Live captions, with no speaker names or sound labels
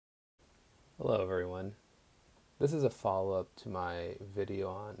Hello everyone. This is a follow-up to my video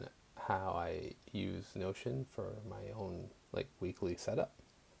on how I use Notion for my own weekly setup.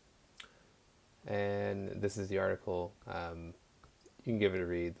 And this is the article. You can give it a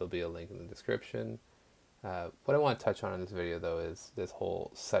read. There'll be a link in the description. What I want to touch on in this video though is this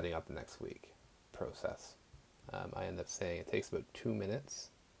whole setting up the next week process. I end up saying it takes about 2 minutes,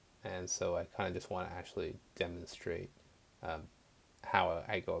 and so I kind of just want to actually demonstrate um, how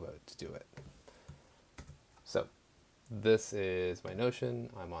I go about to do it. So this is my Notion.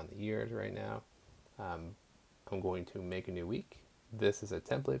 I'm on the years right now. I'm going to make a new week. This is a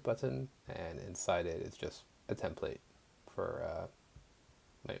template button, and inside it is just a template for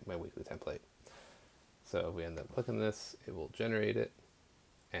my weekly template. So if we end up clicking this, it will generate it,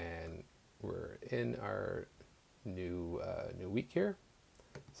 and we're in our new week here.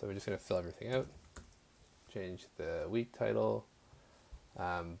 So we're just going to fill everything out, change the week title.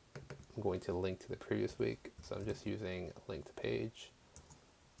 I'm going to link to the previous week, so I'm just using a linked page,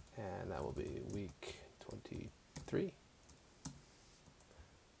 and that will be week 23.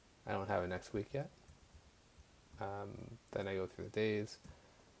 I don't have a next week yet. Then I go through the days.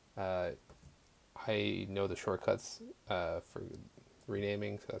 I know the shortcuts for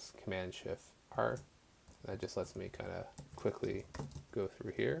renaming, so that's Command Shift R. That just lets me kind of quickly go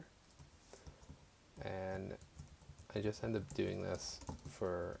through here, and I just end up doing this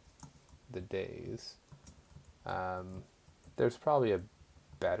for the days. There's probably a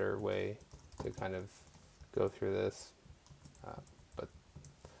better way to kind of go through this, but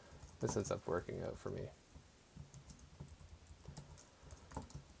this ends up working out for me.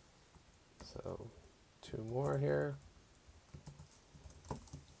 So 2 more here.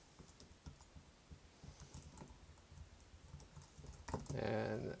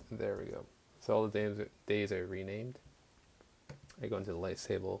 And there we go. So all the days are renamed. I go into the lights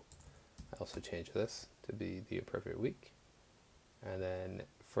table. I also change this to be the appropriate week. And then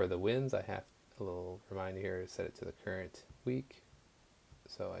for the wins, I have a little reminder here to set it to the current week.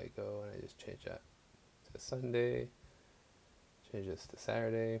 So I go and I just change that to Sunday, change this to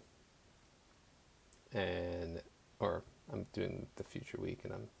Saturday, or I'm doing the future week,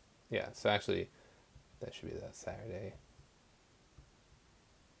 and so actually that should be that Saturday.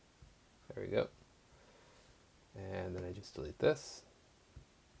 There we go. And then I just delete this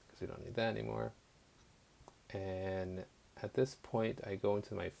because we don't need that anymore. And at this point, I go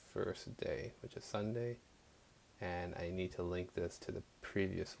into my first day, which is Sunday, and I need to link this to the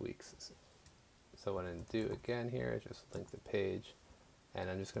previous weeks. So what I do again here is just link the page, and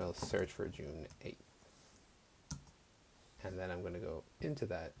I'm just going to search for June 8th. And then I'm going to go into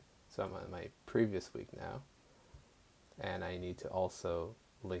that. So I'm on my previous week now, and I need to also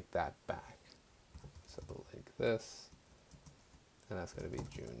link that back. So link this, and that's going to be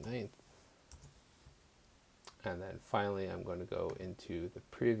June 9th. And then finally, I'm going to go into the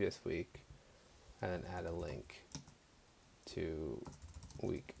previous week and then add a link to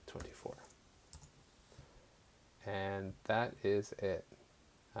week 24. And that is it.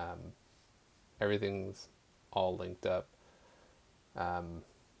 Everything's all linked up.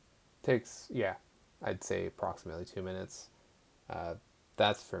 Takes, I'd say approximately 2 minutes.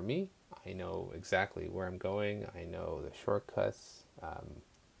 That's for me. I know exactly where I'm going. I know the shortcuts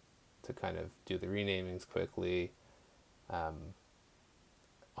to kind of do the renamings quickly.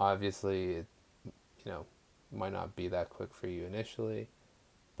 Obviously, it might not be that quick for you initially,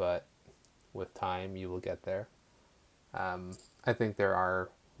 but with time you will get there. I think there are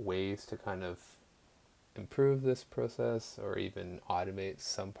ways to kind of improve this process or even automate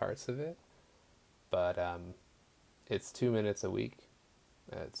some parts of it, but it's 2 minutes a week.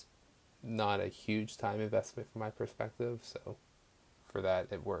 It's not a huge time investment from my perspective, so for that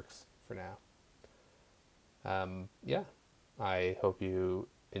it works for now. I hope you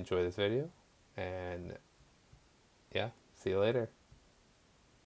enjoy this video, and see you later.